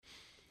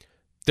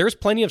There's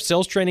plenty of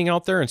sales training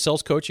out there and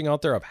sales coaching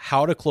out there of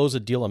how to close a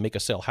deal and make a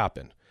sale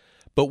happen.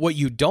 But what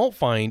you don't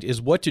find is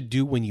what to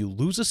do when you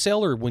lose a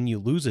sale or when you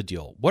lose a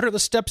deal. What are the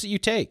steps that you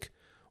take?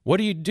 What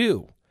do you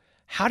do?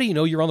 How do you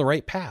know you're on the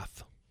right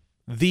path?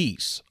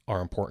 These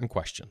are important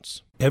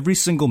questions. Every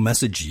single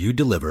message you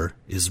deliver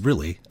is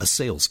really a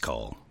sales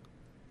call.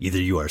 Either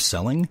you are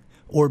selling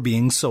or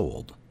being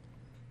sold.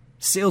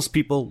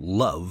 Salespeople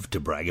love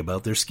to brag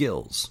about their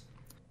skills.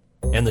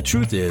 And the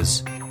truth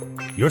is,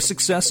 your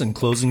success in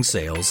closing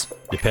sales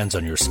depends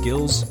on your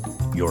skills,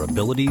 your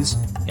abilities,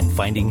 and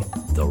finding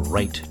the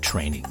right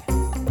training.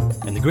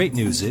 And the great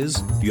news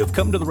is, you have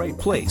come to the right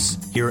place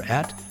here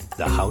at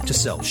the How to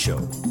Sell Show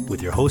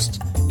with your hosts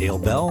Dale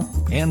Bell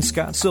and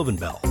Scott Sylvan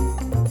Bell.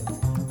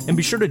 And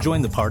be sure to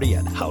join the party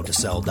at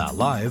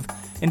Howtosell.live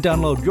and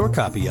download your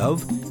copy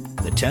of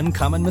The 10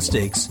 Common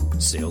Mistakes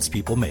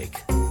Salespeople Make.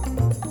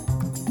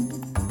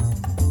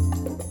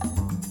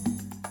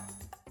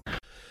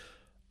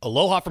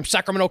 Aloha from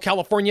Sacramento,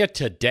 California.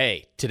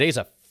 Today's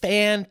a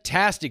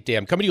fantastic day.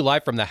 I'm coming to you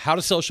live from the How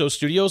to Sell Show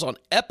studios on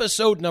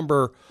episode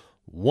number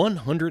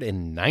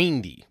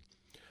 190.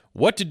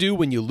 What to do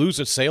when you lose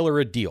a sale or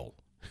a deal.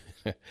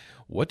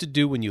 What to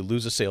do when you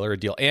lose a sale or a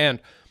deal. And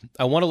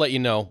I want to let you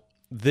know,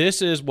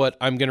 this is what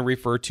I'm going to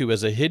refer to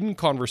as a hidden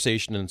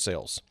conversation in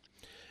sales.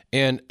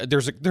 And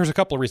there's a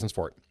couple of reasons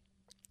for it.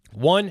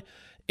 One,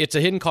 it's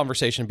a hidden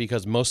conversation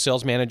because most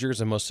sales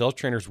managers and most sales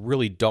trainers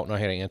really don't know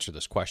how to answer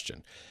this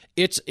question.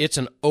 It's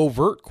an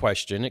overt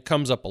question. It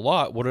comes up a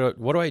lot. What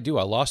do I do?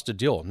 I lost a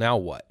deal. Now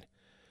what?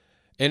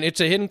 And it's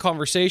a hidden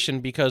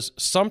conversation because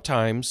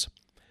sometimes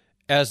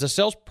as a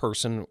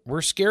salesperson,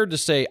 we're scared to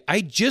say,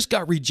 I just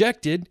got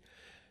rejected.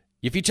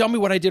 If you tell me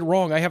what I did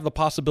wrong, I have the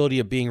possibility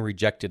of being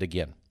rejected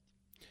again.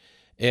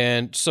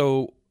 And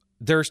so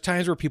there's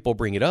times where people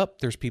bring it up.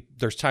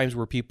 There's times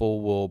where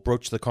people will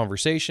broach the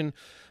conversation.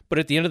 But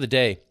at the end of the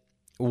day,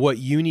 what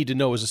you need to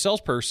know as a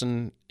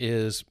salesperson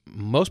is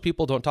most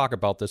people don't talk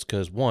about this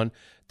because, one,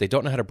 they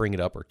don't know how to bring it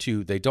up, or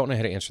two, they don't know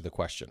how to answer the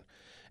question.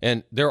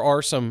 And there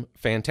are some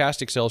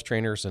fantastic sales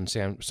trainers and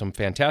some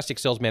fantastic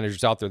sales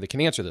managers out there that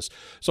can answer this.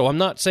 So I'm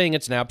not saying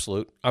it's an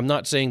absolute. I'm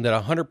not saying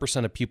that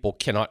 100% of people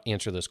cannot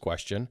answer this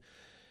question,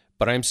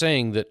 but I'm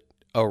saying that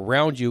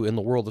around you in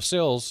the world of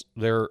sales,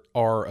 there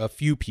are a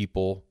few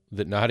people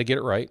that know how to get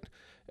it right,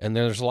 and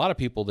there's a lot of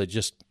people that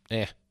just,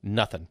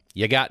 nothing.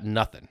 You got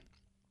nothing.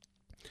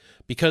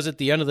 Because at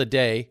the end of the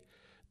day,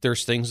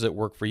 there's things that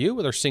work for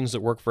you, there's things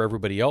that work for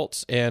everybody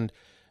else, and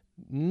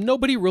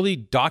nobody really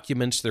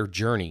documents their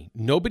journey.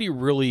 Nobody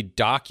really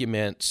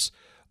documents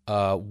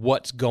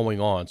what's going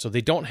on, so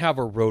they don't have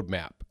a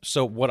roadmap.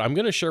 So what I'm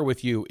going to share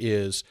with you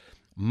is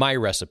my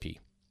recipe,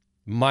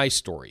 my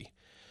story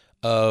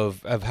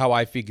of how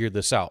I figured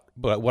this out.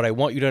 But what I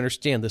want you to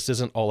understand, this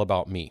isn't all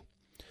about me.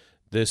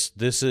 This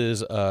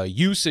is a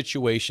you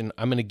situation.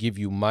 I'm going to give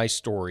you my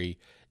story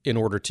in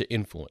order to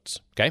influence,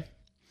 okay?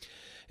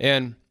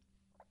 And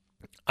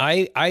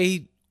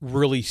I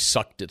really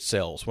sucked at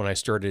sales when I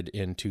started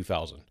in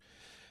 2000.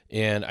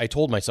 And I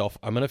told myself,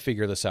 I'm going to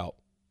figure this out.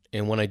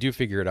 And when I do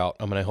figure it out,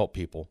 I'm going to help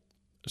people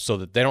so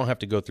that they don't have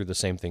to go through the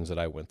same things that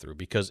I went through,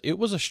 because it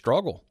was a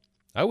struggle.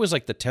 I was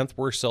like the 10th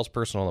worst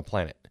salesperson on the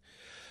planet.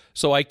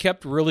 So I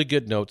kept really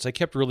good notes. I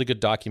kept really good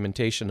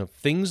documentation of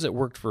things that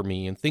worked for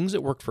me and things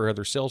that worked for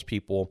other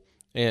salespeople.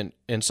 And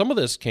some of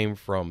this came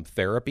from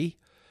therapy.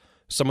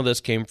 Some of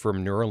this came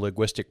from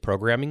neuro-linguistic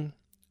programming.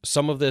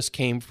 Some of this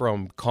came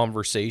from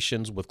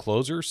conversations with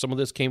closers. Some of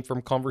this came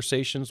from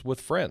conversations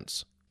with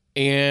friends.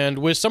 And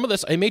with some of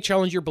this, I may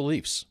challenge your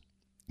beliefs.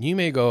 You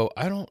may go,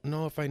 I don't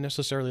know if I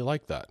necessarily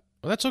like that.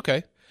 Well, that's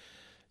okay.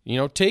 You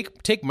know,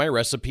 take my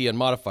recipe and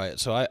modify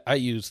it. So I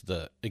use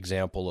the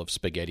example of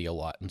spaghetti a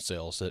lot in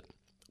sales. That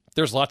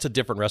there's lots of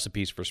different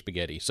recipes for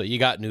spaghetti. So you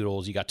got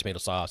noodles, you got tomato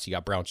sauce, you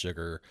got brown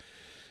sugar,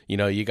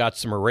 you got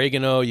some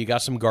oregano, you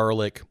got some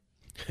garlic.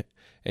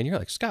 And you're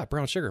like, Scott,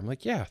 brown sugar. I'm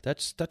like, yeah,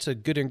 that's a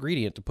good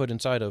ingredient to put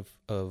inside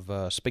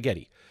of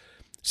spaghetti.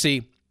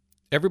 See,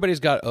 everybody's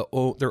got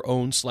their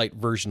own slight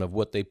version of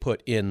what they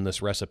put in this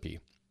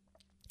recipe.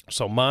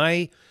 So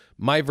my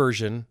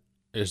version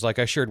is, like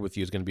I shared with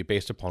you, is going to be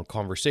based upon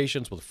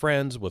conversations with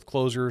friends, with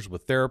closers,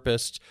 with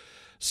therapists,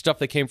 stuff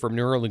that came from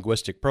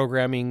neuro-linguistic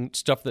programming,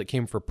 stuff that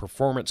came from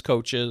performance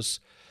coaches.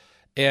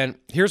 And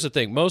here's the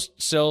thing. Most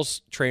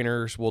sales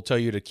trainers will tell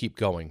you to keep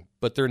going,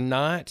 but they're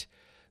not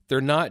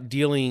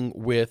dealing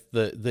with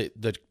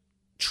the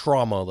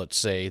trauma, let's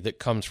say, that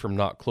comes from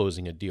not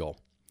closing a deal.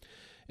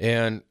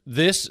 And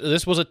this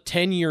was a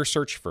 10-year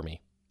search for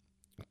me,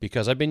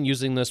 because I've been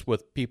using this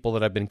with people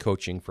that I've been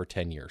coaching for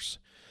 10 years.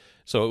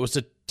 So it was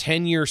a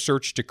 10-year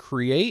search to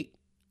create,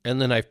 and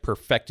then I've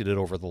perfected it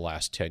over the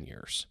last 10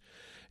 years.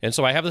 And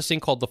so I have this thing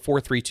called the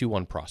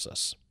 4-3-2-1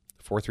 process.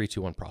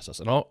 4-3-2-1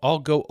 process. And I'll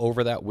go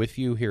over that with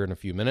you here in a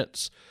few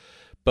minutes.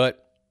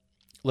 But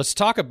let's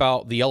talk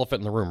about the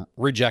elephant in the room,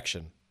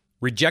 rejection.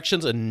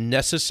 Rejection's a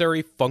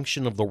necessary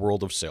function of the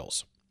world of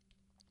sales.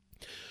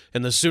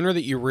 And the sooner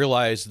that you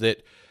realize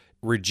that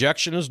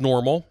rejection is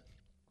normal,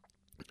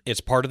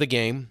 it's part of the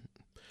game,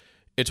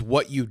 it's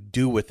what you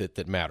do with it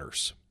that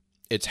matters.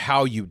 It's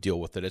how you deal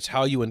with it. It's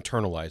how you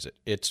internalize it.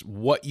 It's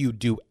what you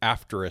do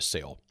after a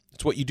sale.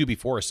 It's what you do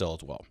before a sale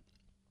as well.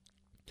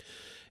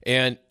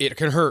 And it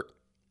can hurt.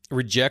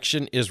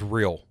 Rejection is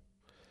real.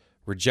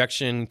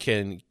 Rejection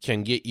can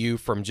get you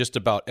from just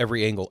about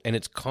every angle, and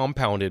it's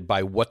compounded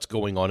by what's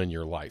going on in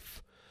your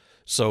life.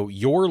 So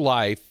your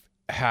life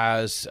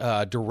has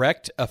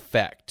direct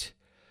effect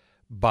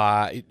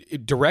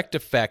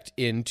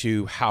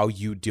into how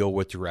you deal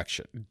with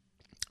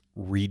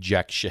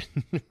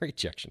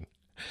rejection.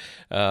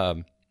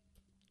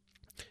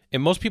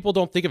 And most people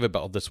don't think of it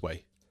about this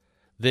way,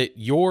 that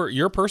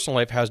your personal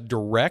life has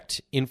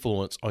direct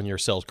influence on your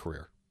sales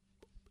career.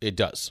 It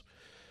does.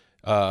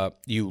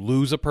 You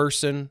lose a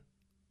person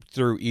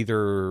through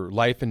either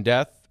life and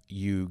death.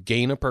 You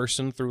gain a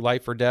person through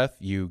life or death.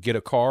 You get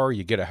a car,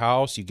 you get a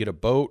house, you get a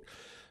boat,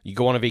 you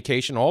go on a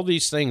vacation. All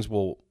these things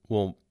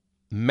will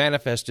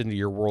manifest into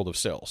your world of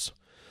sales.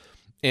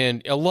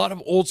 And a lot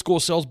of old school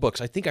sales books,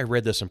 I think I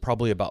read this in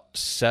probably about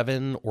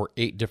 7 or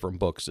 8 different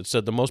books. It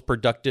said the most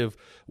productive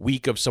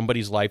week of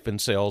somebody's life in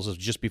sales is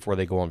just before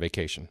they go on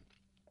vacation.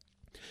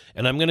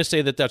 And I'm going to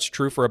say that that's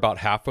true for about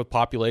half of the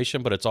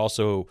population, but it's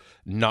also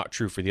not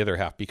true for the other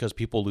half because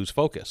people lose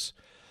focus.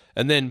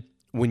 And then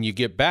when you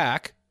get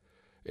back,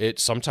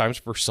 it's sometimes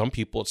for some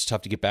people, it's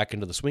tough to get back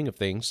into the swing of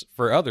things.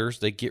 For others,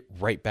 they get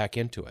right back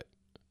into it.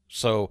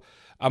 So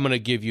I'm going to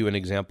give you an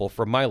example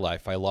from my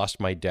life. I lost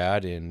my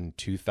dad in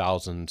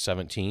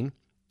 2017,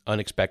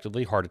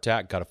 unexpectedly, heart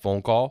attack, got a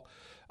phone call.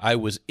 I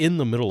was in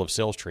the middle of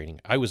sales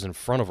training. I was in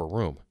front of a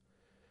room.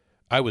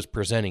 I was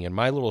presenting, and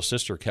my little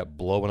sister kept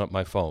blowing up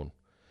my phone.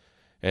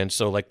 And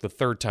so like the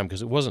third time,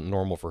 because it wasn't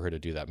normal for her to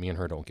do that. Me and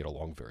her don't get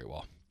along very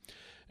well.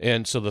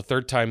 And so the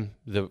third time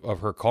of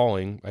her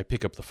calling, I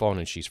pick up the phone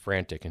and she's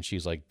frantic. And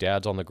she's like,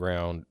 Dad's on the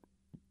ground.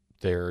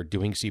 They're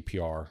doing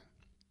CPR.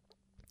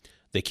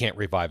 They can't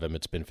revive him.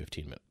 It's been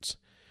 15 minutes.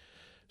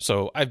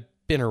 So I've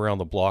been around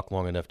the block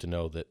long enough to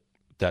know that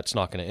that's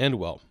not going to end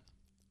well.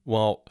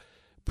 Well,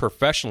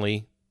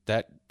 professionally,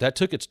 that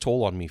took its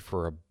toll on me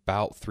for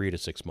about 3 to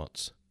 6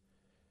 months.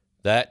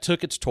 That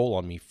took its toll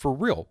on me for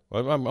real.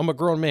 I'm a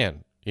grown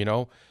man, you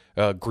know.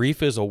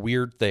 Grief is a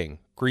weird thing.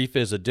 Grief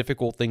is a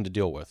difficult thing to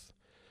deal with.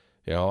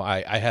 You know,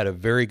 I had a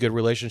very good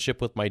relationship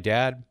with my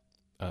dad.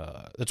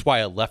 That's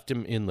why I left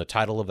him in the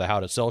title of the How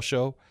to Sell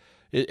show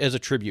as a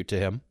tribute to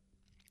him.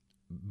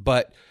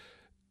 But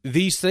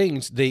these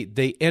things,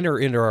 they enter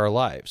into our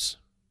lives.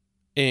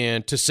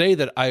 And to say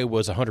that I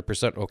was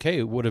 100%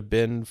 okay would have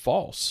been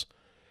false.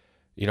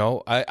 You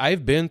know,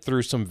 I've been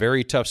through some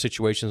very tough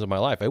situations in my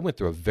life. I went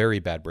through a very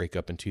bad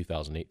breakup in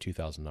 2008,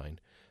 2009.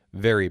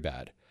 Very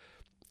bad.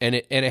 And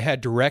it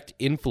had direct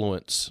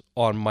influence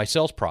on my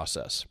sales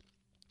process.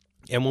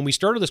 And when we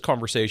started this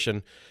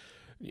conversation,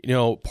 you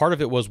know, part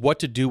of it was what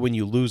to do when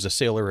you lose a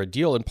sale or a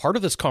deal. And part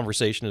of this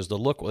conversation is to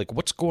look like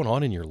what's going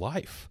on in your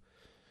life.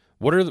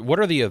 What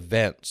are the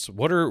events?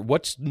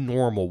 What's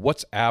normal?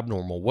 What's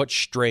abnormal? What's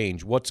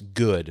strange? What's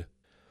good?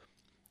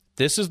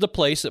 This is the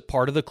place that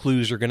part of the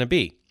clues are going to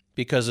be.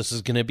 Because this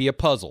is going to be a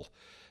puzzle.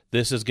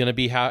 This is going to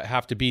be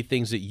have to be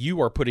things that you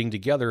are putting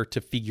together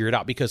to figure it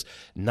out. Because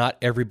not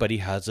everybody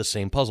has the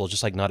same puzzle,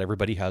 just like not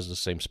everybody has the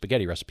same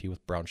spaghetti recipe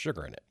with brown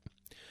sugar in it.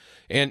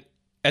 And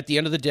at the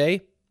end of the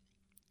day,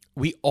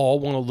 we all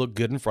want to look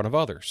good in front of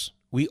others.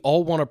 We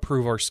all want to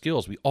prove our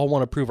skills. We all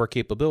want to prove our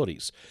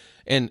capabilities.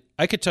 And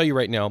I could tell you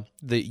right now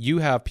that you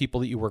have people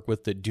that you work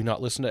with that do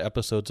not listen to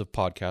episodes of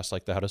podcasts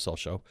like the How to Sell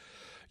Show.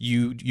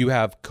 You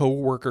have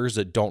coworkers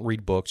that don't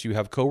read books. You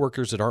have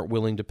coworkers that aren't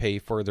willing to pay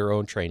for their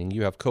own training.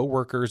 You have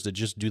coworkers that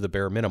just do the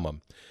bare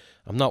minimum.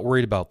 I'm not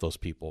worried about those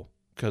people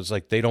because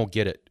like they don't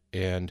get it.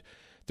 And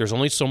there's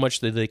only so much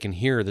that they can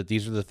hear that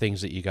these are the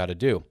things that you got to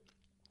do.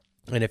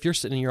 And if you're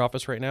sitting in your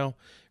office right now,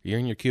 you're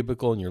in your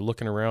cubicle and you're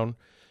looking around,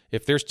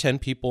 if there's 10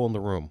 people in the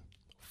room,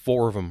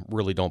 4 of them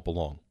really don't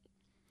belong.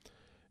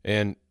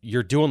 And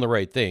you're doing the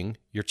right thing.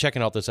 You're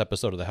checking out this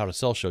episode of the How to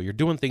Sell Show. You're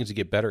doing things to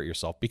get better at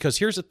yourself. Because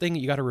here's the thing that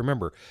you got to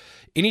remember.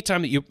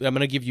 Anytime that I'm going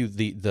to give you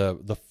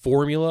the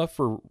formula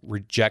for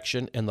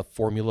rejection and the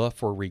formula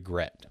for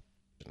regret.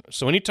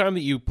 So anytime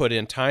that you put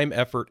in time,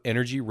 effort,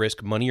 energy,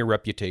 risk, money, or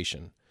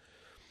reputation,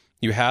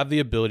 you have the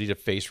ability to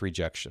face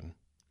rejection.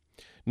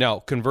 Now,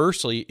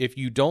 conversely, if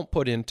you don't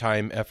put in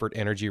time, effort,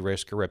 energy,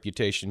 risk, or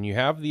reputation, you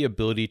have the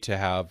ability to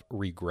have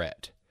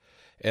regret.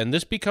 And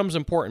this becomes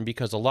important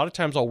because a lot of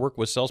times I'll work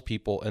with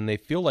salespeople and they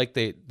feel like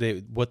they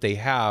what they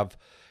have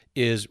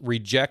is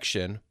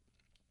rejection.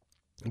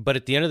 But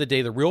at the end of the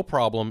day, the real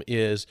problem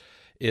is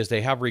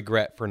they have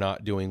regret for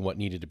not doing what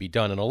needed to be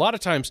done. And a lot of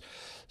times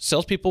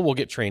salespeople will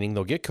get training,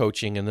 they'll get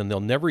coaching, and then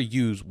they'll never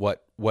use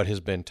what has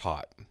been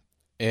taught.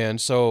 And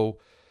so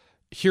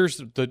here's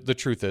the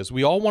truth is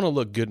we all want to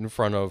look good in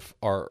front of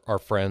our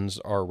friends,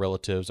 our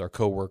relatives, our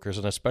coworkers,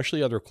 and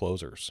especially other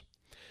closers.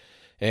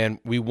 And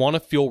we want to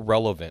feel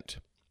relevant.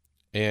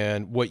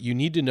 And what you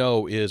need to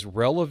know is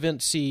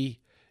relevancy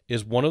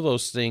is one of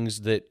those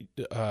things that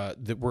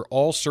we're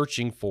all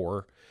searching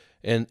for,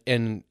 and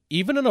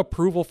even an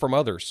approval from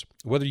others,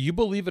 whether you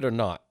believe it or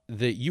not,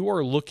 that you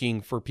are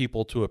looking for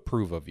people to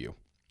approve of you.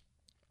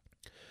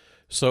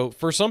 So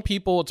for some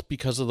people, it's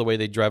because of the way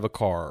they drive a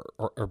car,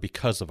 or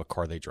because of a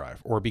car they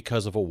drive, or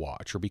because of a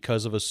watch, or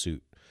because of a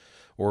suit,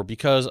 or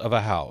because of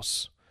a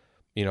house.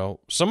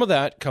 Some of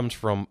that comes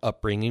from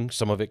upbringing.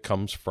 Some of it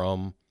comes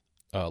from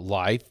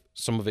life.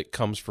 Some of it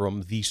comes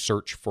from the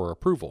search for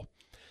approval.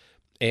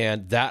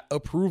 And that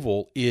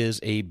approval is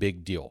a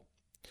big deal.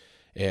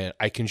 And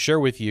I can share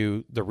with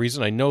you, the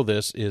reason I know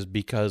this is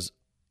because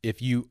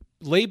if you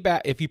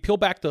peel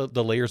back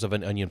the layers of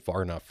an onion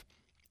far enough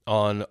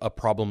on a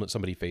problem that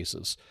somebody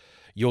faces,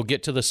 you'll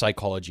get to the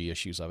psychology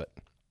issues of it.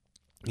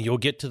 You'll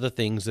get to the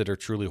things that are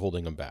truly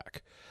holding them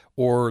back,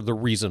 or the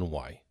reason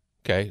why.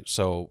 Okay,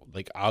 so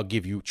I'll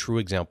give you true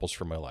examples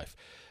from my life.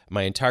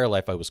 My entire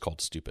life I was called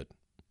stupid.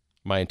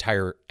 My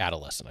entire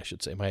adolescent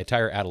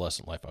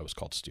life I was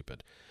called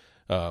stupid.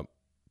 From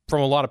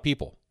a lot of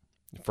people,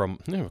 from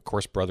of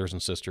course brothers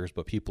and sisters,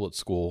 but people at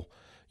school.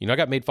 I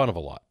got made fun of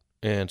a lot.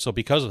 And so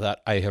because of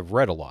that, I have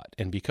read a lot.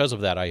 And because of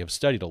that, I have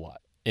studied a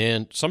lot.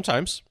 And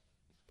sometimes,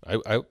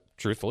 I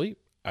truthfully,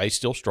 I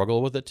still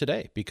struggle with it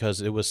today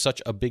because it was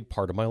such a big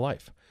part of my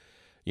life.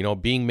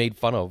 Being made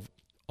fun of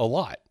a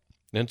lot.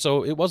 And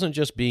so it wasn't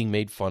just being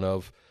made fun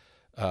of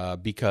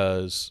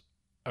because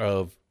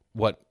of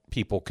what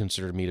people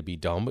considered me to be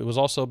dumb. It was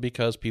also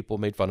because people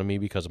made fun of me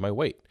because of my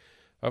weight.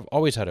 I've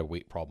always had a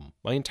weight problem.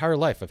 My entire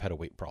life I've had a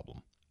weight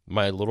problem.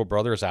 My little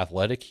brother is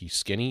athletic. He's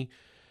skinny.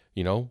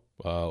 He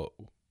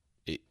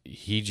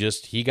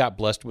got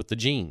blessed with the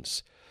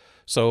genes.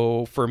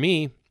 So for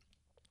me,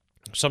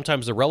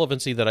 sometimes the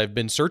relevancy that I've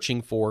been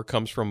searching for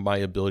comes from my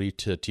ability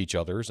to teach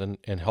others and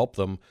help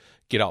them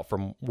get out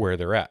from where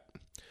they're at.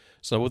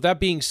 So with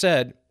that being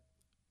said,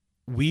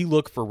 we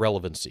look for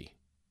relevancy,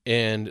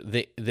 and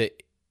the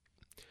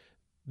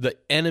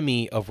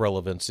enemy of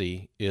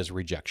relevancy is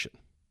rejection.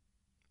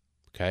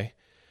 Okay?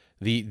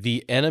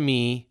 The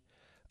enemy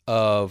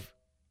of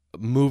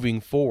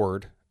moving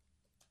forward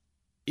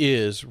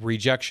is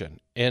rejection.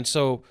 And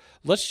so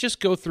let's just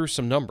go through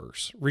some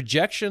numbers.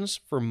 Rejections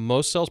for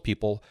most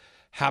salespeople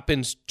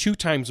happens 2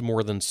 times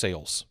more than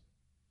sales.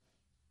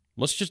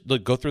 Let's just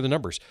go through the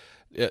numbers.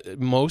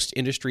 Most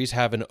industries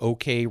have an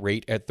okay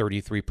rate at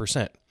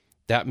 33%.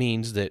 That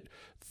means that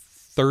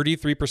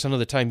 33% of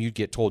the time you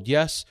get told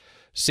yes,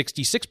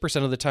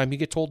 66% of the time you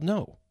get told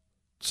no.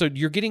 So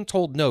you're getting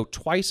told no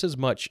twice as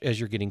much as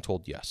you're getting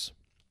told yes.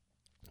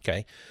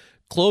 Okay.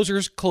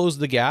 Closers close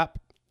the gap.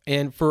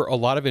 And for a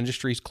lot of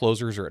industries,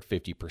 closers are at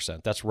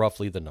 50%. That's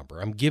roughly the number.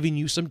 I'm giving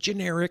you some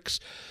generics.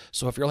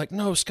 So if you're like,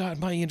 no, Scott,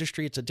 my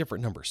industry, it's a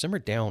different number. Simmer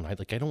down. I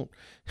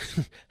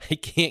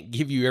can't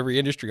give you every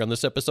industry on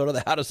this episode of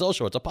the How to Sell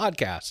Show. It's a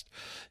podcast.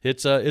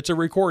 It's a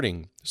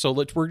recording. So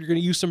we're going to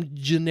use some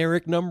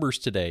generic numbers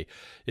today.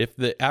 If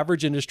the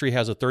average industry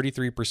has a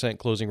 33%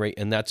 closing rate,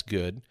 and that's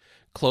good,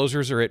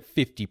 closers are at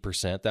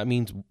 50%. That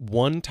means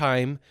one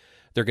time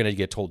they're going to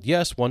get told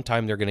yes, one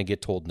time they're going to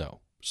get told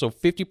no. So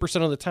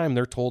 50% of the time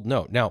they're told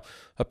no. Now,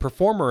 a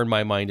performer in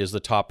my mind is the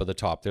top of the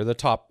top. They're the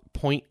top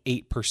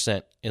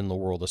 0.8% in the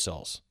world of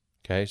sales.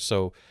 Okay,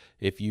 so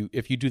if you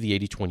do the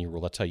 80-20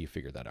 rule, that's how you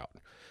figure that out.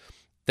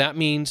 That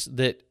means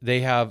that they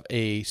have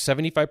a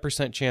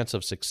 75% chance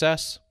of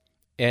success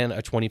and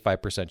a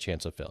 25%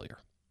 chance of failure.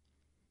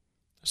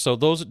 So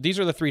these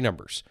are the 3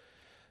 numbers.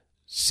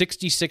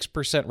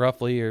 66%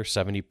 roughly, or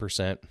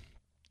 70%,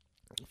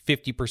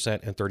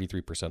 50%, and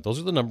 33%. Those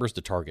are the numbers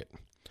to target.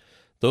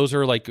 Those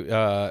are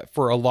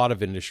for a lot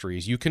of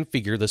industries, you can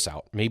figure this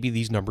out. Maybe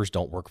these numbers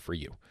don't work for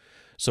you.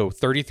 So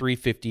 33,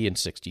 50, and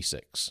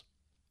 66.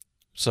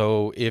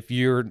 So if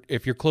you're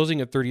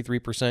closing at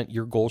 33%,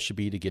 your goal should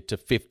be to get to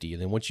 50.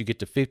 And then once you get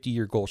to 50,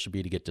 your goal should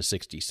be to get to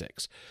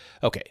 66.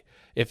 Okay,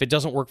 if it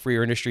doesn't work for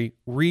your industry,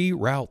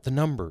 reroute the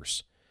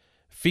numbers.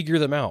 Figure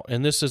them out.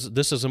 And this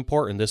is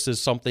important. This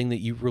is something that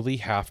you really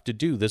have to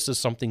do. This is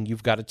something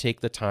you've got to take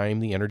the time,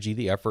 the energy,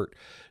 the effort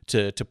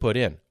to put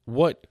in.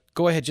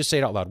 Go ahead, just say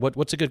it out loud.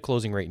 What's a good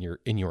closing rate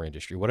in your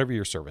industry, whatever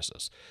your service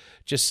is?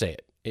 Just say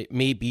it. It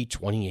may be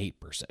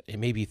 28%. It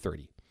may be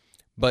 30%.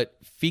 But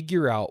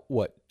figure out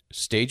what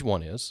stage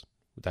 1 is.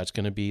 That's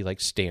going to be like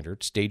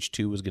standard. Stage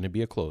 2 is going to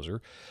be a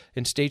closer.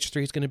 And stage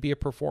 3 is going to be a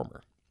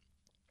performer.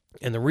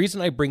 And the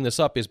reason I bring this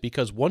up is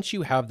because once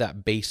you have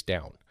that base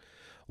down,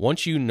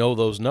 once you know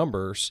those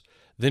numbers,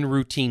 then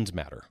routines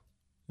matter.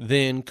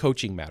 Then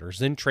coaching matters.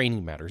 Then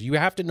training matters. You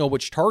have to know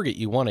which target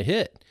you want to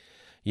hit.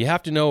 You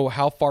have to know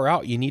how far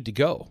out you need to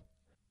go.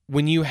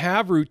 When you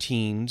have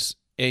routines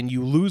and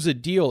you lose a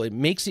deal, it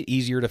makes it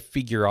easier to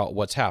figure out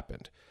what's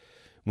happened.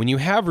 When you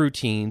have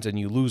routines and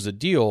you lose a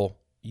deal,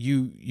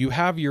 you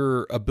have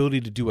your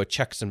ability to do a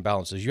checks and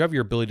balances. You have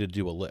your ability to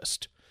do a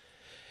list.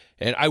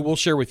 And I will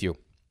share with you,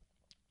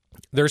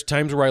 there's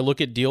times where I look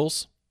at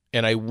deals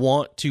and I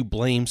want to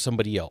blame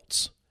somebody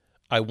else.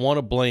 I want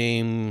to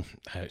blame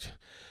the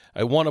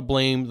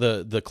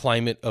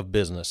climate of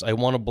business. I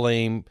want to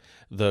blame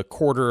the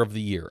quarter of the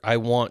year. I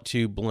want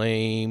to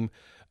blame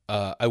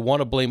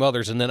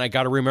others. And then I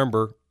got to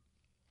remember,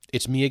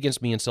 it's me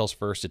against me in sales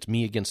first. It's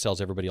me against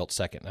sales, everybody else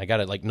second. I got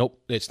to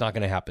nope, it's not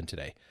going to happen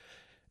today.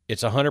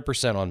 It's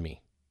 100% on me.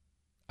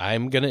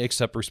 I'm going to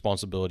accept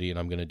responsibility and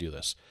I'm going to do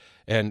this.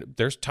 And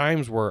there's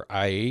times where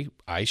I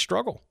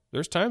struggle.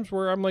 There's times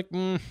where I'm like,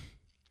 yeah,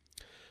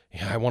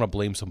 I want to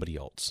blame somebody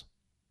else.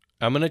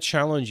 I'm going to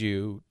challenge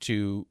you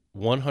to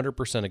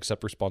 100%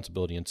 accept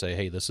responsibility and say,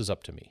 hey, this is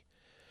up to me.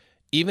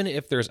 Even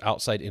if there's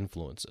outside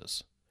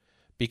influences,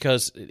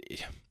 because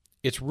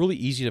it's really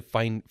easy to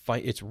find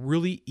it's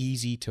really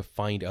easy to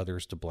find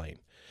others to blame.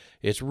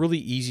 It's really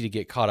easy to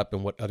get caught up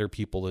in what other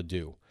people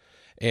do.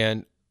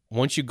 And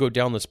once you go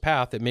down this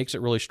path, it makes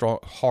it really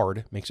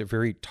hard, makes it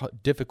very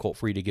difficult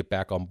for you to get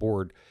back on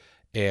board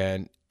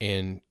and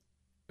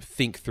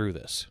think through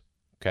this,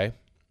 okay?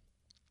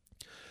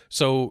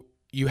 So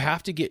you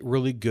have to get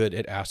really good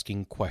at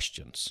asking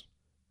questions.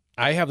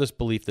 I have this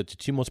belief that the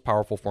two most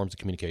powerful forms of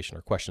communication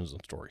are questions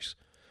and stories.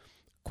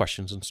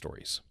 Questions and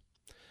stories.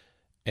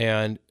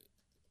 And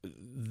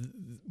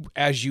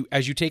as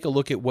you take a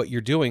look at what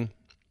you're doing,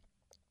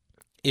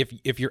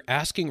 if you're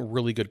asking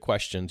really good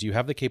questions, you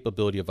have the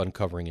capability of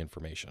uncovering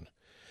information.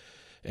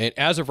 And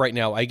as of right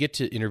now, I get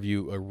to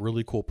interview a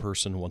really cool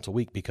person once a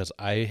week because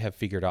I have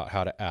figured out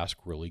how to ask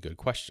really good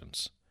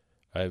questions.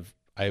 I've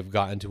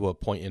gotten to a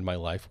point in my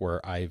life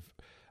where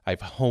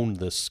I've honed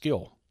this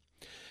skill.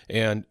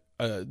 And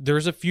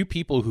there's a few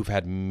people who've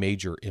had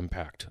major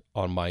impact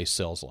on my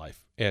sales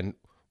life. And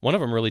one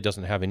of them really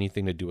doesn't have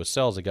anything to do with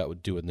sales. It got to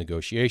do with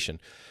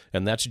negotiation.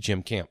 And that's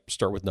Jim Camp.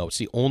 Start with no. It's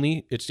the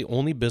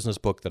only business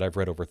book that I've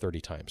read over 30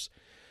 times.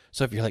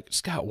 So if you're like,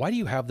 Scott, why do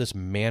you have this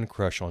man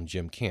crush on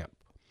Jim Camp?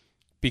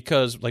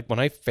 Because like when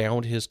I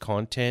found his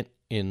content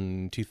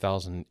in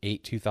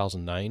 2008,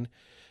 2009,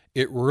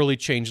 it really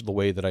changed the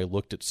way that I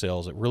looked at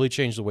sales. It really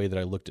changed the way that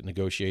I looked at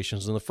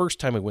negotiations. And the first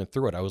time I went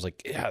through it, I was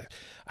like, yeah,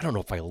 I don't know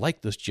if I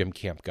like this Jim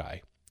Camp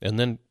guy. And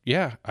then,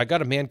 yeah, I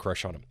got a man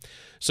crush on him.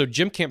 So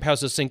Jim Camp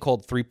has this thing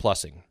called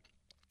 3+ing,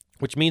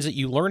 which means that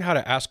you learn how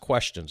to ask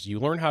questions. You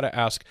learn how to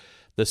ask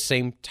the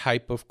same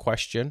type of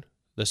question,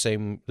 the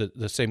same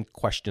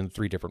question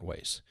 3 different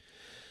ways.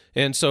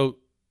 And so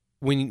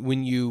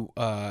when you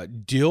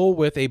deal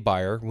with a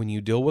buyer, when you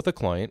deal with a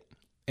client,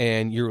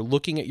 and you're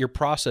looking at your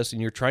process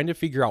and you're trying to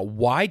figure out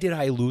why did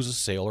I lose a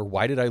sale or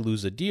why did I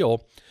lose a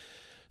deal,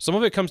 some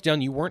of it comes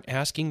down you weren't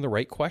asking the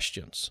right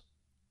questions.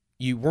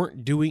 You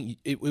weren't doing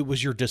it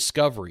was your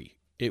discovery.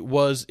 It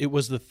was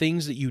the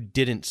things that you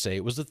didn't say.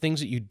 It was the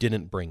things that you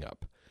didn't bring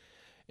up.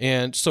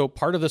 And so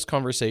part of this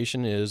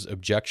conversation is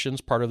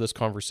objections. Part of this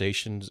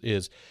conversation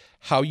is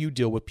how you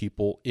deal with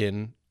people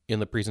in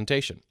the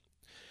presentation.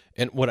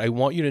 And what I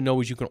want you to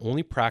know is you can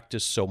only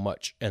practice so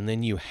much, and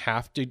then you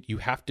have to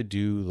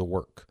do the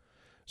work.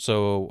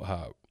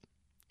 So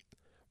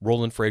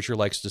Roland Frazier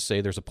likes to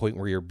say there's a point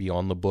where you're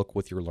beyond the book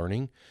with your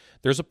learning.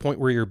 There's a point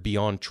where you're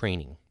beyond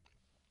training.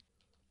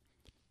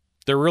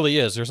 There really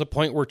is. There's a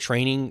point where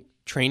training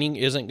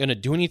isn't going to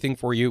do anything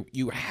for you.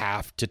 You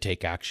have to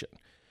take action.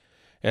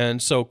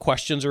 And so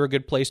questions are a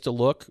good place to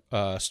look.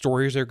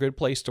 Stories are a good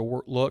place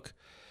to look.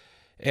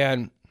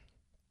 And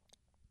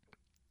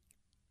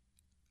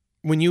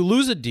when you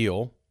lose a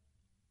deal,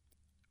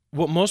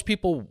 what most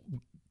people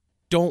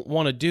don't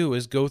want to do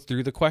is go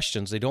through the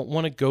questions. They don't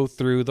want to go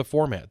through the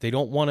format. They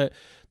don't want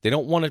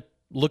to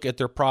look at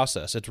their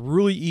process. It's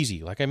really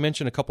easy. Like I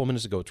mentioned a couple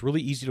minutes ago, it's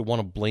really easy to want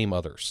to blame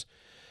others.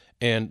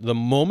 And the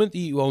moment that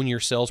you own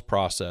your sales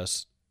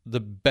process, the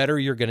better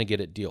you're going to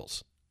get at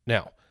deals.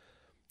 Now,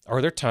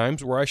 are there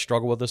times where I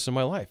struggle with this in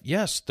my life?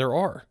 Yes, there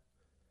are.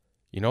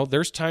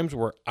 There's times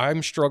where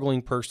I'm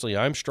struggling personally,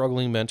 I'm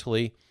struggling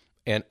mentally,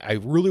 and I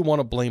really want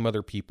to blame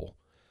other people.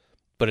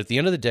 But at the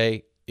end of the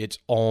day, it's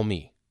all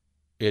me.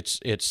 It's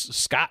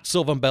Scott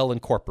Sylvan Bell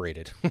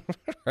Incorporated,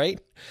 right?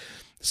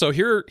 So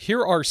here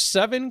are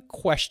 7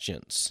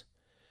 questions.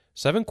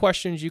 7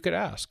 questions you could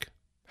ask.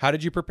 How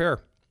did you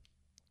prepare?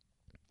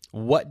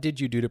 What did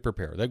you do to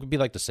prepare? That would be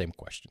like the same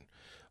question,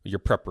 your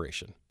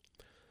preparation.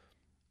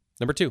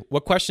 Number 2,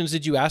 what questions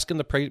did you ask in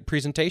the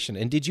presentation?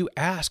 And did you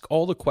ask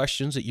all the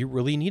questions that you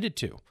really needed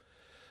to?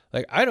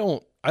 Like, I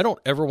don't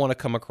ever want to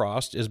come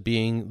across as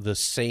being the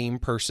same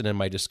person in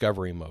my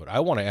discovery mode. I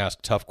want to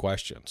ask tough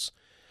questions.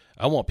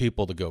 I want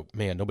people to go,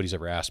 man, nobody's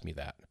ever asked me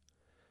that.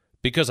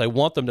 Because I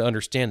want them to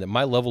understand that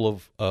my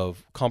level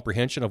of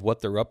comprehension of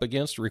what they're up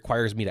against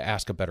requires me to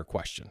ask a better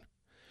question.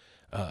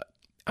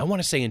 I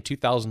want to say in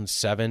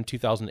 2007,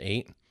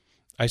 2008,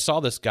 I saw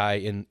this guy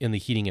in the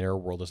heating and air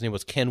world. His name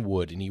was Ken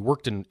Wood, and he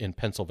worked in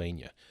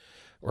Pennsylvania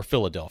or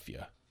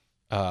Philadelphia.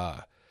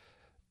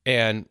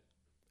 And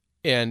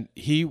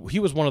he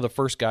was one of the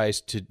first guys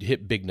to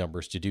hit big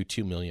numbers, to do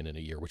 $2 million in a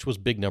year, which was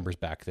big numbers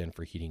back then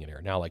for heating and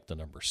air. Now like the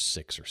number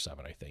 6 or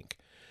 7, I think.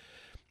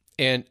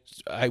 And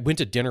I went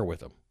to dinner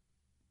with him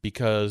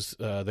because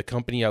the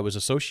company I was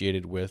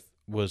associated with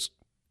was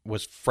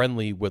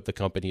friendly with the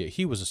company that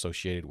he was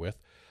associated with.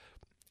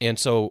 And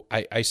so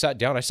I sat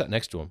down, I sat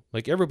next to him.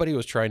 Like everybody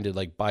was trying to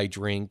like buy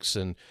drinks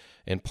and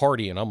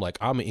party. And I'm like,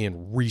 I'm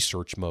in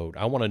research mode.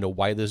 I want to know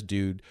why this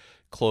dude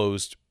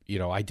closed.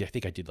 I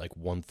think I did like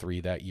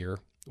 1.3 that year,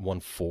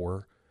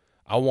 1.4.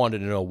 I wanted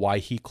to know why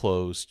he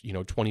closed,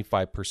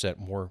 25%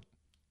 more,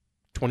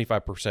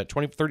 25%,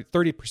 20,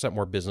 30%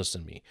 more business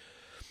than me.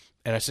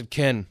 And I said,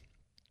 Ken,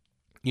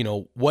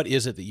 what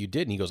is it that you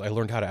did? And he goes, I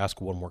learned how to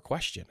ask one more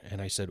question.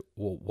 And I said,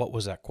 well, what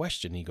was that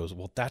question? And he goes,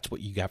 well, that's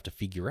what you have to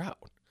figure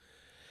out.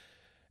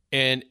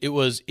 And it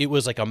was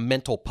like a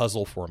mental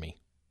puzzle for me.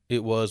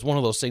 It was one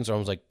of those things where I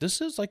was like,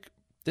 this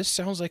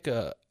sounds like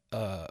a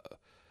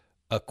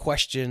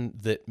question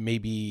that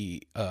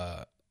maybe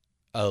a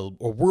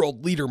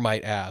world leader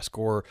might ask,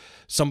 or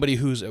somebody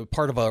who's a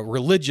part of a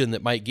religion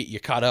that might get you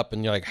caught up.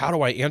 And you're like, how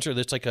do I answer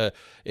this?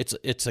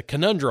 It's a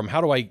conundrum. How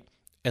do I?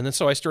 And then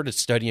so I started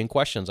studying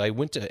questions. I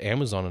went to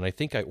Amazon and I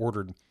think I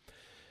ordered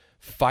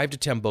 5 to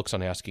 10 books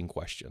on asking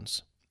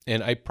questions.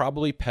 And I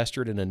probably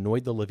pestered and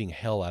annoyed the living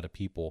hell out of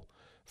people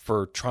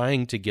for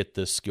trying to get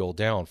this skill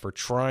down, for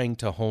trying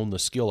to hone the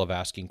skill of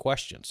asking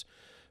questions.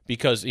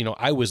 Because,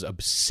 I was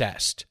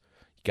obsessed.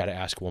 You got to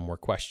ask one more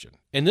question.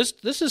 And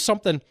this is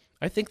something,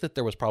 I think that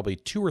there was probably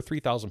 2,000 or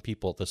 3,000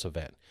 people at this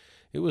event.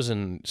 It was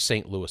in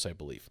St. Louis, I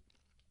believe.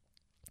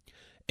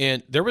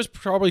 And there was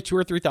probably 2,000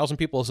 or 3,000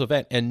 people at this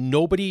event, and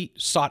nobody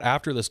sought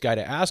after this guy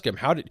to ask him,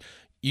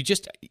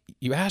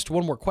 you asked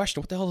one more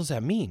question. What the hell does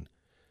that mean?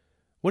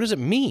 What does it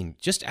mean?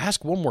 Just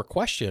ask one more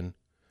question,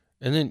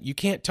 and then you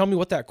can't tell me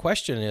what that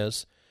question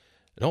is.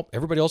 Nope,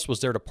 everybody else was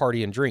there to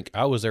party and drink.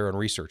 I was there in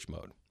research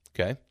mode,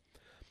 okay?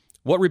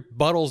 What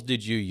rebuttals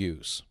did you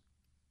use?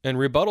 And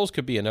rebuttals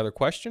could be another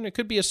question. It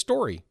could be a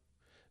story.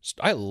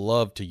 I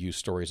love to use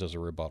stories as a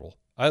rebuttal.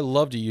 I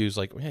love to use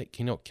hey,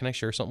 can I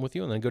share something with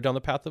you? And then go down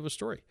the path of a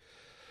story.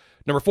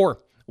 Number 4,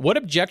 what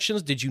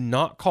objections did you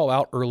not call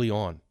out early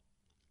on?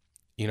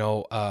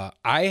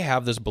 I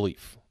have this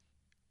belief,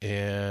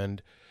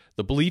 and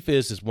the belief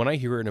is when I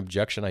hear an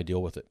objection, I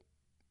deal with it.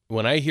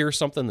 When I hear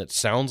something that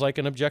sounds like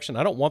an objection,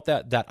 I don't want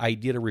that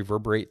idea to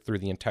reverberate through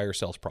the entire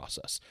sales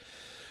process.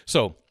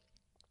 So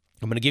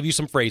I'm going to give you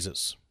some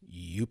phrases.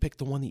 You pick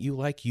the one that you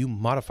like. You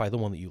modify the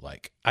one that you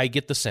like. I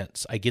get the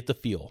sense. I get the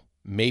feel.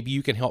 Maybe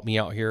you can help me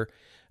out here.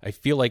 I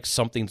feel like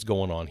something's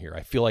going on here.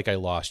 I feel like I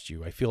lost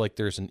you. I feel like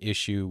there's an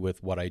issue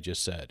with what I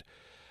just said.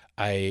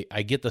 I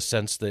get the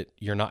sense that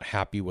you're not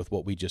happy with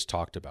what we just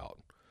talked about.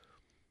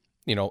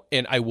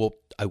 And I will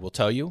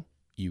tell you,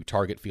 you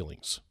target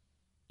feelings.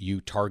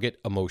 You target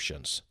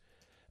emotions.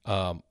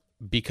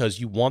 Because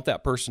you want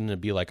that person to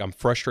be like, I'm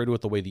frustrated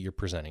with the way that you're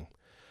presenting.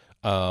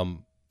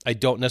 I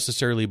don't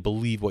necessarily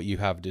believe what you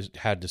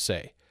had to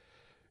say.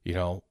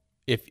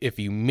 If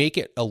you make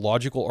it a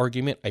logical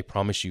argument, I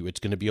promise you it's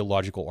going to be a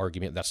logical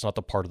argument. That's not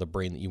the part of the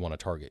brain that you want to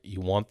target.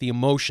 You want the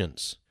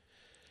emotions.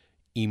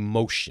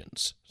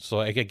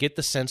 So I get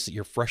the sense that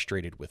you're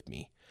frustrated with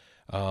me.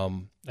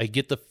 I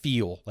get the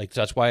feel.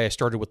 That's why I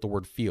started with the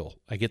word feel.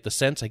 I get the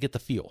sense, I get the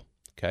feel.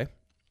 Okay.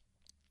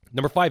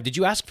 Number 5, did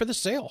you ask for the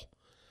sale?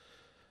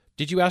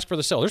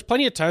 There's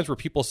plenty of times where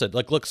people said,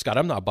 look, Scott,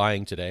 I'm not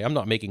buying today. I'm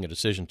not making a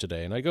decision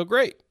today. And I go,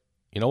 great.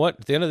 You know what?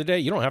 At the end of the day,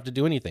 you don't have to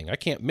do anything. I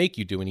can't make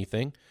you do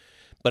anything.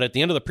 But at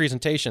the end of the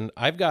presentation,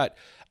 I've got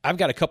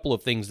a couple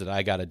of things that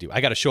I got to do.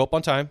 I got to show up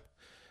on time,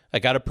 I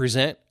got to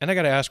present, and I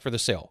got to ask for the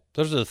sale.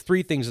 Those are the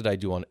 3 things that I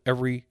do on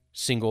every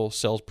single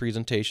sales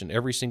presentation,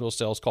 every single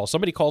sales call.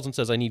 Somebody calls and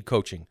says, I need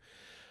coaching.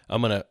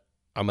 I'm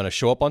gonna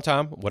show up on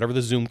time, whatever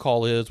the Zoom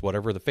call is,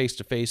 whatever the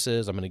face-to-face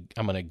is. I'm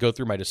gonna go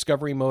through my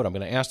discovery mode. I'm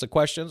gonna ask the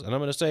questions, and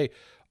I'm gonna say,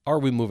 are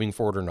we moving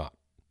forward or not?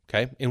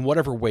 Okay? In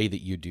whatever way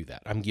that you do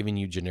that. I'm giving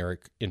you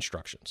generic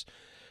instructions.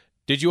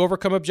 Did you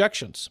overcome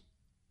objections?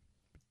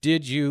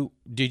 Did you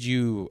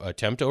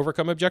attempt to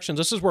overcome objections?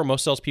 This is where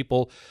most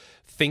salespeople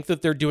think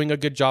that they're doing a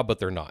good job, but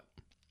they're not.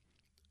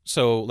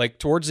 So,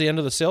 towards the end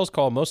of the sales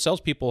call, most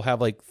salespeople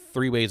have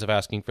 3 ways of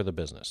asking for the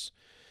business.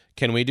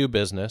 Can we do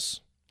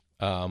business?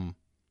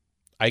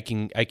 I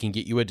can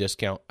get you a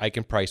discount. I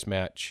can price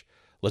match.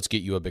 Let's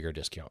get you a bigger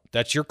discount.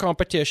 That's your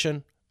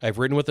competition. I've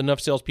ridden with enough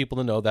salespeople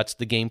to know that's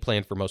the game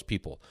plan for most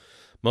people.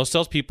 Most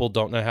salespeople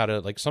don't know how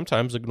to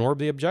sometimes ignore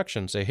the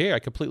objection. Say, hey, I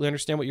completely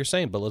understand what you're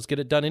saying, but let's get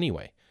it done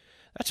anyway.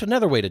 That's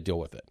another way to deal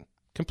with it.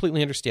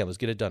 Completely understand. Let's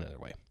get it done another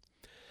way.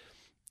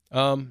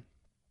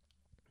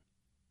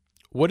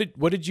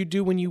 What did you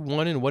do when you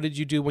won, and what did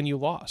you do when you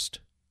lost?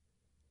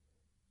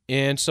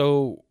 And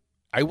so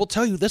I will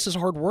tell you, this is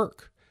hard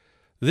work.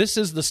 This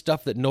is the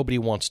stuff that nobody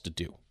wants to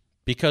do,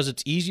 because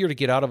it's easier to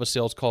get out of a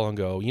sales call and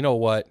go, you know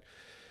what?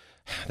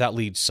 That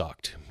lead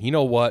sucked. You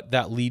know what?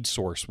 That lead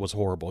source was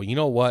horrible. You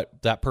know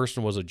what? That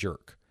person was a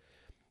jerk.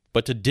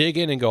 But to dig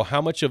in and go,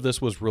 how much of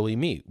this was really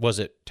me? Was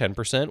it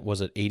 10%?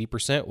 Was it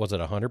 80%? Was it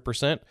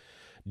 100%?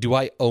 Do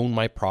I own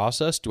my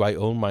process? Do I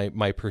own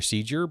my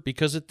procedure?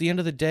 Because at the end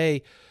of the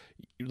day,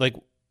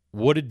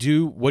 what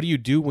do you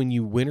do when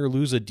you win or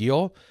lose a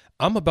deal?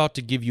 I'm about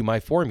to give you my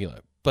formula.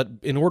 But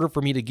in order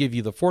for me to give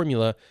you the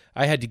formula,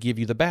 I had to give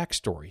you the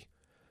backstory.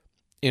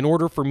 In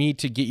order for me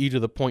to get you to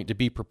the point to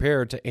be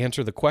prepared to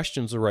answer the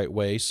questions the right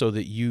way so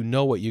that you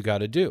know what you got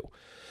to do.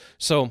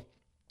 So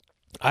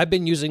I've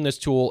been using this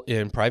tool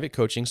in private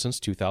coaching since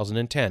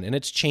 2010, and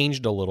it's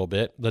changed a little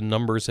bit. The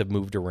numbers have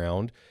moved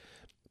around,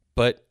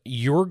 but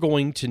you're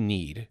going to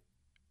need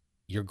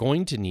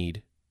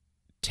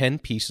 10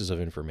 pieces of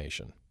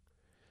information.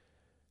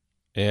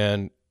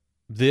 And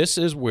this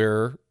is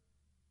where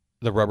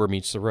the rubber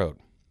meets the road.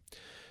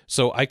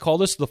 So I call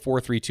this the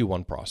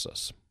 4-3-2-1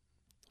 process.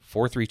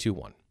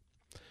 4-3-2-1.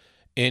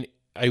 And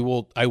I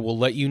will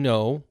let you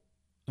know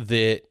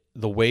that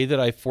the way that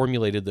I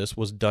formulated this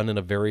was done in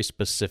a very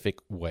specific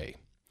way.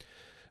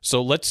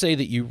 So let's say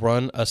that you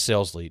run a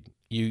sales lead.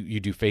 You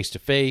do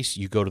face-to-face,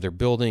 you go to their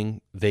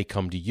building, they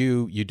come to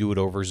you, you do it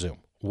over Zoom,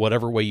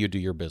 whatever way you do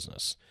your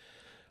business.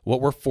 What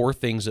were 4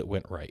 things that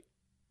went right?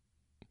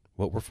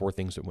 What were 4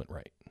 things that went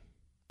right?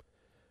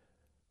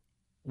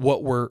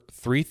 What were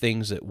 3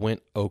 things that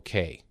went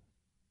okay?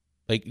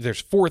 Like,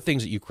 there's 4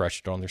 things that you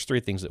crushed on. There's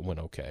 3 things that went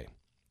okay.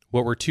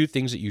 What were 2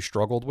 things that you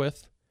struggled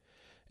with?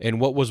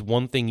 And what was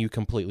 1 thing you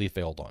completely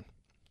failed on?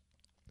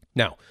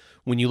 Now,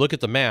 when you look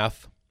at the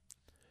math,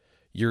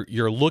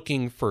 you're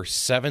looking for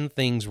 7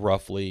 things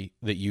roughly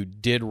that you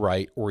did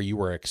right or you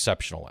were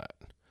exceptional at.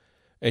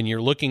 And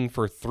you're looking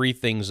for 3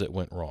 things that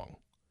went wrong.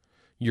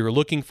 You're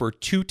looking for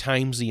 2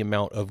 times the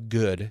amount of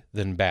good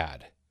than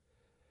bad.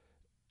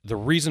 The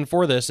reason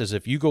for this is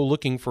if you go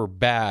looking for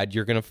bad,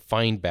 you're going to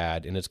find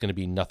bad, and it's going to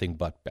be nothing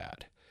but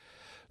bad.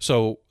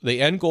 So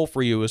the end goal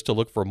for you is to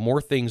look for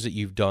more things that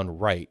you've done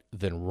right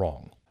than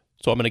wrong.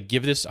 So I'm going to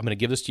give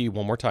this to you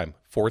one more time.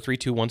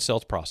 4-3-2-1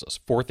 sales process.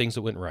 4 things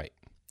that went right.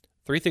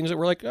 3 things that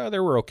were like, they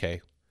were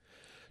okay.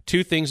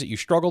 2 things that you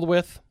struggled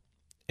with,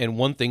 and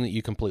 1 thing that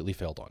you completely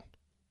failed on.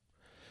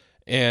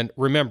 And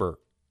remember,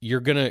 you're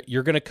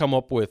gonna come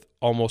up with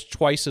almost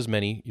twice as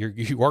many.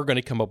 You are going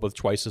to come up with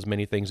twice as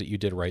many things that you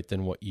did right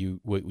than what you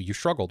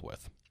struggled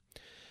with.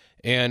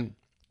 And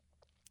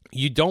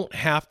you don't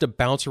have to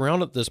bounce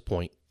around at this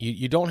point.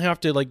 You don't have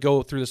to like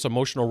go through this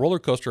emotional roller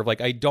coaster of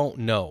like, I don't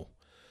know.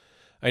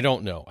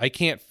 I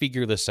can't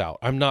figure this out.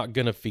 I'm not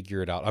going to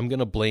figure it out. I'm going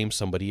to blame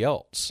somebody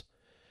else.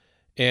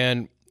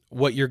 And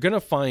what you're going to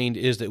find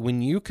is that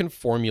when you can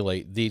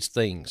formulate these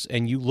things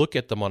and you look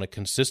at them on a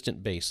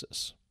consistent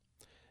basis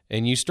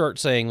and you start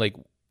saying like,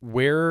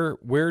 where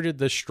did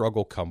this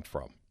struggle come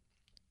from?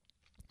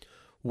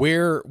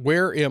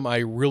 Where am I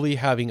really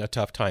having a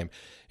tough time?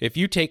 If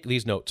you take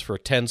these notes for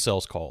 10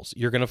 sales calls,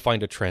 you're going to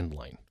find a trend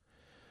line.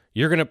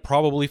 You're going to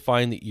probably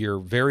find that you're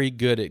very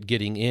good at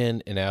getting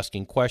in and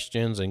asking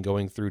questions and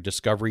going through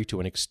discovery to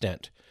an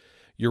extent.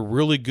 You're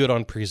really good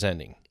on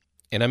presenting.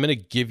 And I'm going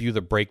to give you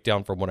the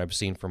breakdown from what I've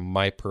seen from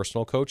my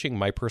personal coaching,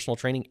 my personal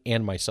training,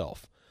 and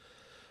myself.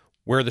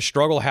 Where the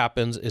struggle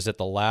happens is at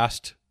the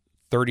last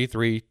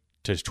 33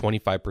 to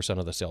 25%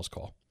 of the sales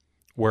call,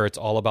 where it's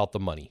all about the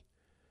money,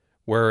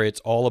 where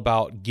it's all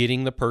about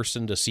getting the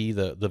person to see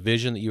the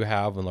vision that you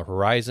have on the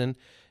horizon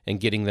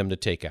and getting them to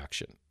take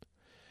action.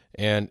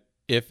 And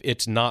if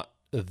it's not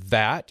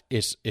that,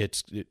 it's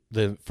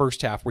the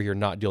first half where you're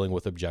not dealing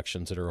with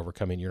objections that are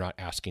overcoming, you're not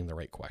asking the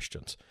right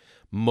questions.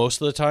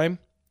 Most of the time,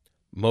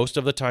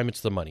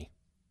 it's the money.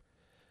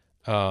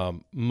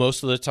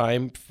 Most of the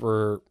time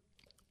for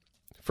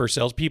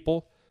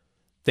salespeople,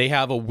 they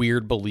have a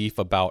weird belief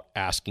about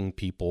asking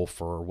people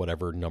for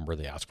whatever number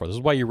they ask for. This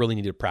is why you really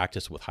need to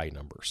practice with high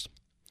numbers.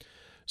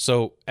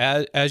 So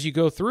as you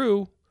go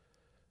through,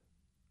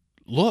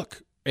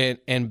 look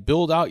and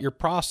build out your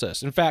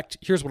process. In fact,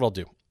 here's what I'll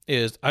do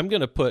is I'm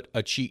going to put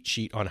a cheat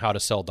sheet on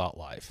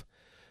Howtosell.live.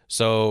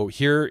 So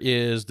here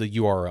is the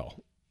URL.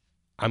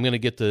 I'm going to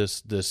get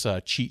this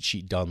cheat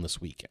sheet done this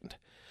weekend.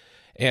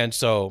 And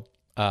so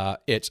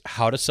it's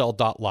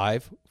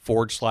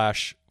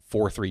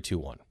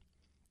Howtosell.live/4321.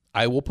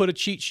 I will put a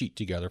cheat sheet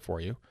together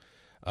for you.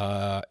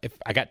 If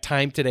I got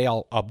time today,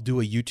 I'll do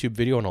a YouTube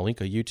video and I'll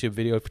link a YouTube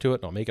video to it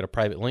and I'll make it a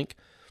private link.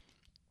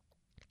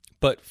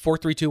 But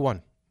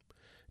 4-3-2-1.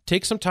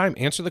 Take some time,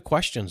 answer the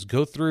questions,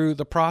 go through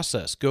the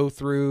process, go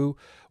through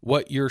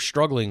what you're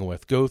struggling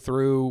with, go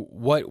through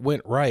what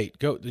went right.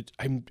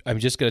 I'm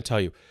just going to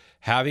tell you,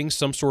 having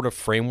some sort of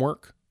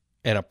framework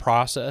and a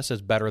process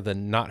is better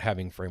than not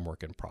having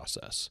framework and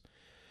process.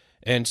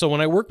 And so when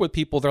I work with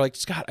people, they're like,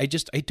 Scott, I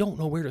don't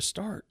know where to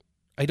start.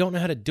 I don't know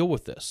how to deal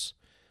with this.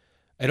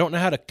 I don't know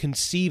how to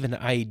conceive an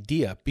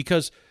idea,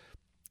 because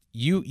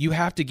you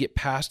have to get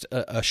past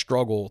a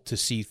struggle to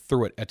see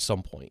through it at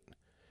some point.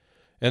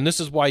 And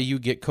this is why you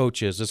get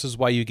coaches. This is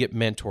why you get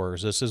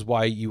mentors. This is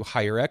why you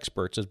hire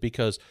experts, is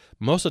because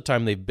most of the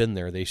time they've been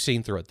there. They've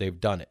seen through it. They've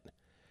done it.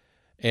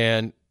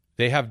 And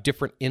they have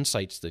different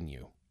insights than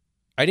you.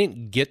 I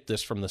didn't get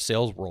this from the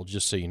sales world,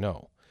 just so you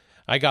know.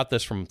 I got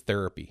this from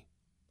therapy.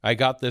 I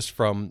got this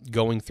from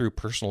going through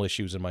personal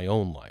issues in my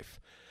own life.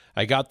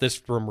 I got this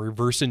from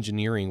reverse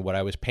engineering what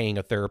I was paying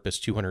a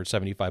therapist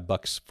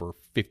 $275 for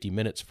 50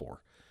 minutes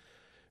for,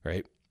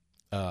 right?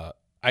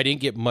 I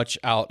didn't get much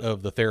out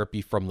of the therapy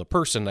from the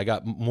person. I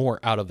got more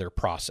out of their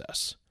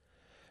process.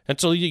 And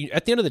so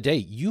at the end of the day,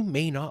 you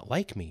may not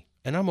like me,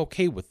 and I'm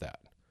okay with that.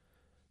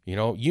 You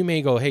know, you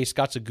may go, hey,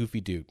 Scott's a goofy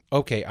dude.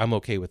 Okay, I'm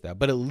okay with that.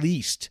 But at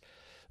least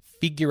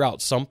figure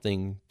out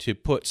something to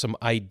put some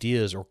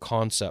ideas or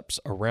concepts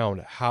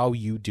around how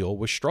you deal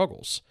with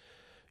struggles.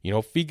 You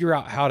know, figure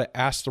out how to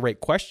ask the right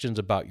questions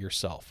about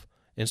yourself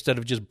instead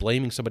of just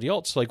blaming somebody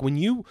else. Like what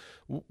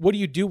do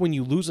you do when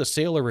you lose a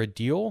sale or a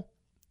deal?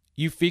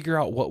 You figure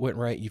out what went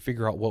right, you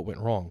figure out what went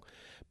wrong.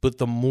 But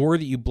the more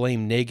that you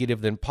blame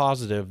negative than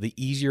positive, the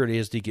easier it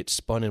is to get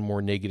spun in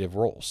more negative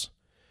roles.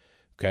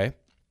 Okay?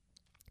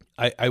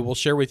 I will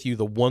share with you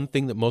the one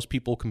thing that most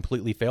people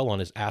completely fail on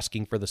is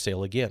asking for the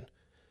sale again.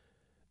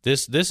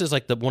 This is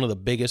like one of the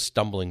biggest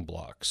stumbling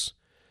blocks.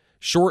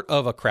 Short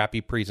of a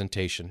crappy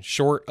presentation,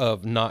 short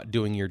of not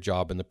doing your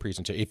job in the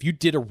presentation. If you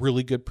did a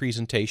really good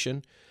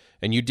presentation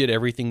and you did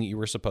everything that you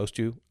were supposed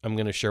to, I'm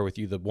going to share with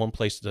you the one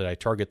place that I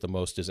target the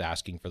most is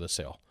asking for the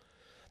sale.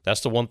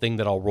 That's the one thing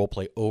that I'll role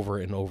play over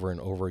and over and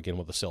over again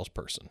with a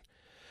salesperson.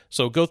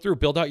 So go through,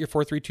 build out your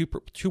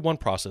 4-3-2-1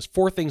 process.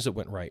 4 things that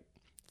went right,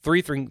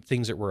 3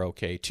 things that were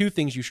okay, 2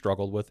 things you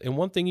struggled with, and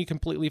 1 thing you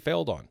completely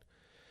failed on.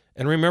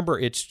 And remember,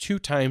 it's 2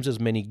 times as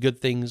many good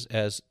things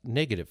as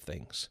negative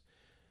things.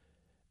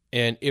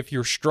 And if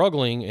you're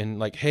struggling and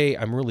like, hey,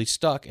 I'm really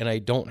stuck and I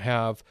don't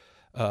have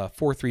a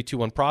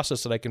 4-3-2-1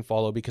 process that I can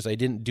follow because I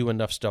didn't do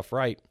enough stuff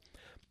right,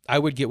 I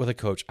would get with a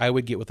coach. I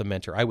would get with a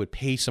mentor. I would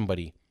pay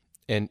somebody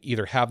and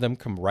either have them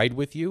come ride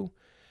with you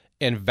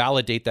and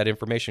validate that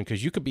information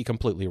because you could be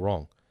completely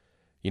wrong.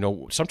 You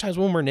know, sometimes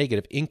when we're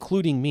negative,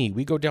 including me,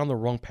 we go down the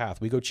wrong path.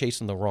 We go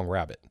chasing the wrong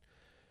rabbit.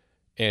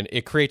 And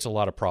it creates a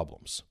lot of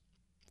problems.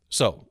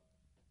 So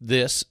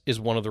this is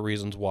one of the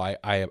reasons why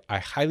I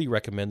highly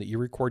recommend that you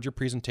record your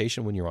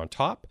presentation when you're on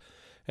top.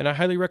 And I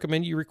highly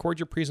recommend you record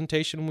your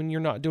presentation when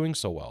you're not doing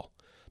so well.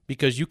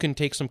 Because you can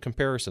take some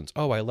comparisons.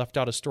 Oh, I left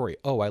out a story.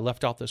 Oh, I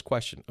left out this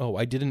question. Oh,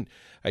 I didn't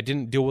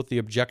deal with the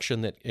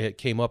objection that it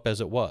came up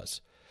as it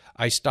was.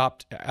 I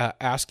stopped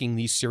asking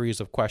these series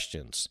of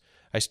questions.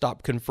 I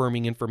stopped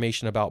confirming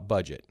information about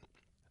budget.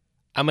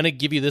 I'm going to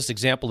give you this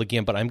example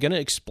again, but I'm going to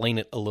explain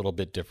it a little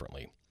bit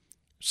differently.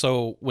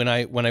 So when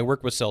I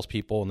work with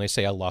salespeople and they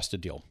say I lost a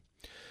deal,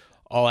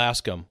 I'll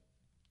ask them,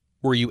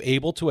 were you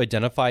able to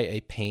identify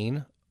a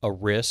pain, a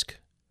risk,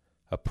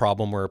 a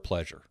problem, or a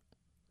pleasure?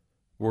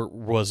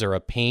 Was there a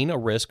pain, a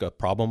risk, a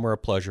problem, or a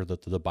pleasure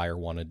that the buyer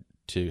wanted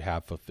to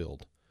have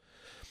fulfilled?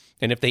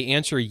 And if they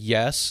answer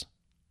yes,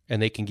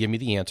 and they can give me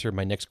the answer,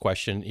 my next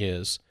question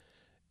is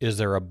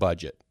there a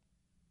budget?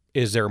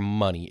 Is there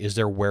money? Is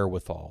there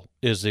wherewithal?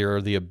 Is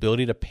there the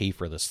ability to pay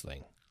for this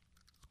thing?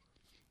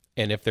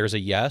 And if there's a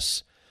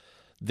yes,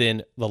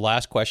 then the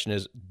last question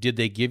is, did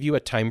they give you a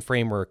time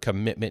frame or a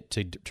commitment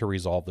to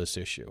resolve this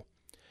issue?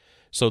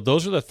 So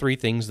those are the 3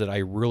 things that I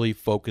really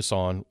focus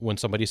on when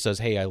somebody says,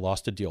 hey, I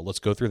lost a deal. Let's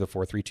go through the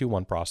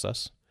 4-3-2-1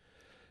 process.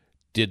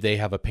 Did they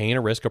have a pain,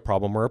 a risk, a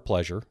problem, or a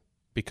pleasure?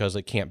 Because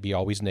it can't be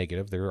always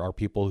negative. There are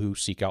people who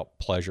seek out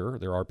pleasure.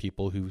 There are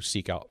people who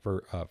seek out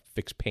for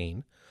fixed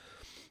pain.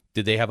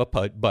 Did they have a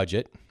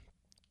budget?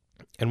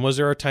 And was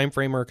there a time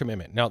frame or a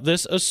commitment? Now,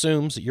 this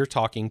assumes that you're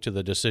talking to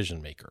the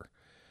decision maker.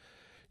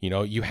 You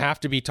know, you have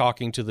to be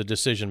talking to the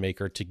decision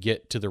maker to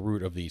get to the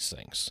root of these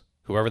things,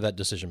 whoever that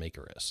decision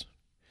maker is.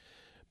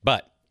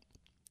 But,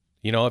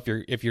 you know,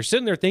 if you're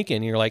sitting there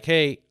thinking, you're like,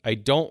 hey, I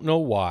don't know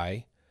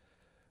why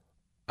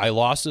I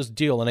lost this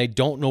deal and I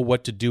don't know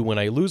what to do when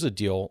I lose a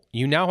deal,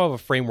 you now have a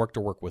framework to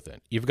work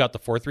within. You've got the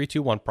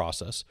 4-3-2-1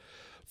 process,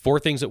 4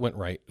 things that went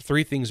right,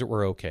 3 things that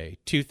were okay,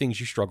 2 things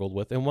you struggled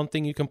with, and 1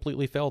 thing you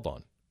completely failed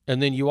on.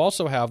 And then you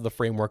also have the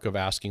framework of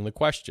asking the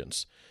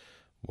questions.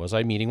 Was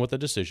I meeting with a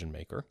decision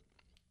maker?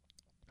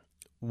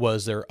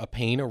 Was there a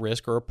pain, a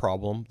risk, or a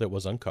problem that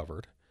was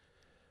uncovered?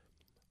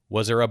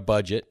 Was there a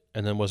budget?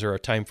 And then was there a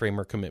time frame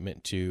or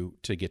commitment to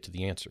get to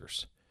the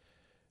answers?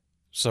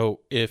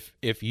 So if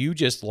you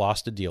just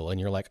lost a deal and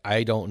you're like,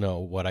 I don't know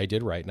what I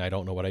did right and I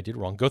don't know what I did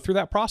wrong, go through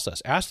that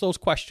process. Ask those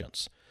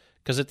questions.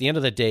 Because at the end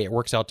of the day, it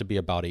works out to be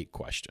about 8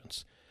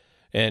 questions.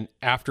 And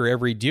after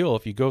every deal,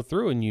 if you go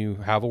through and you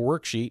have a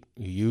worksheet,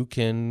 you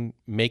can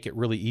make it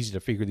really easy to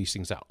figure these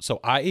things out.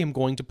 So I am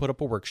going to put up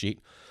a worksheet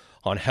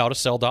on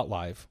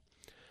Howtosell.live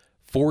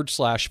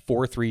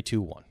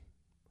 /4321.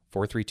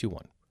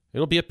 4321.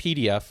 It'll be a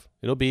PDF.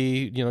 It'll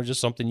be, just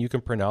something you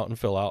can print out and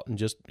fill out and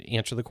just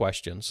answer the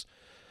questions.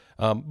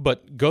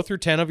 But go through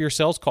 10 of your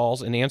sales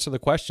calls and answer the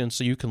questions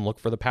so you can look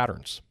for the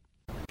patterns.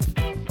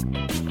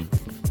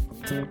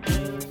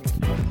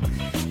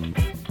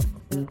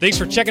 Thanks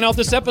for checking out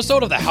this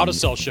episode of the How to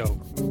Sell Show.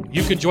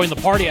 You can join the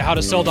party at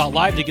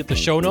Howtosell.live to get the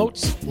show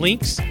notes,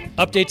 links,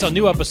 updates on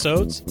new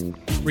episodes,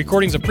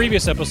 recordings of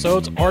previous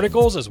episodes,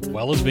 articles, as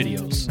well as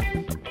videos.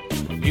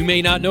 You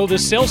may not know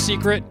this sales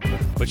secret,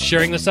 but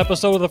sharing this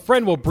episode with a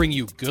friend will bring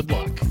you good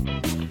luck.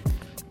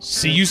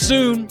 See you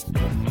soon.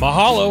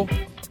 Mahalo.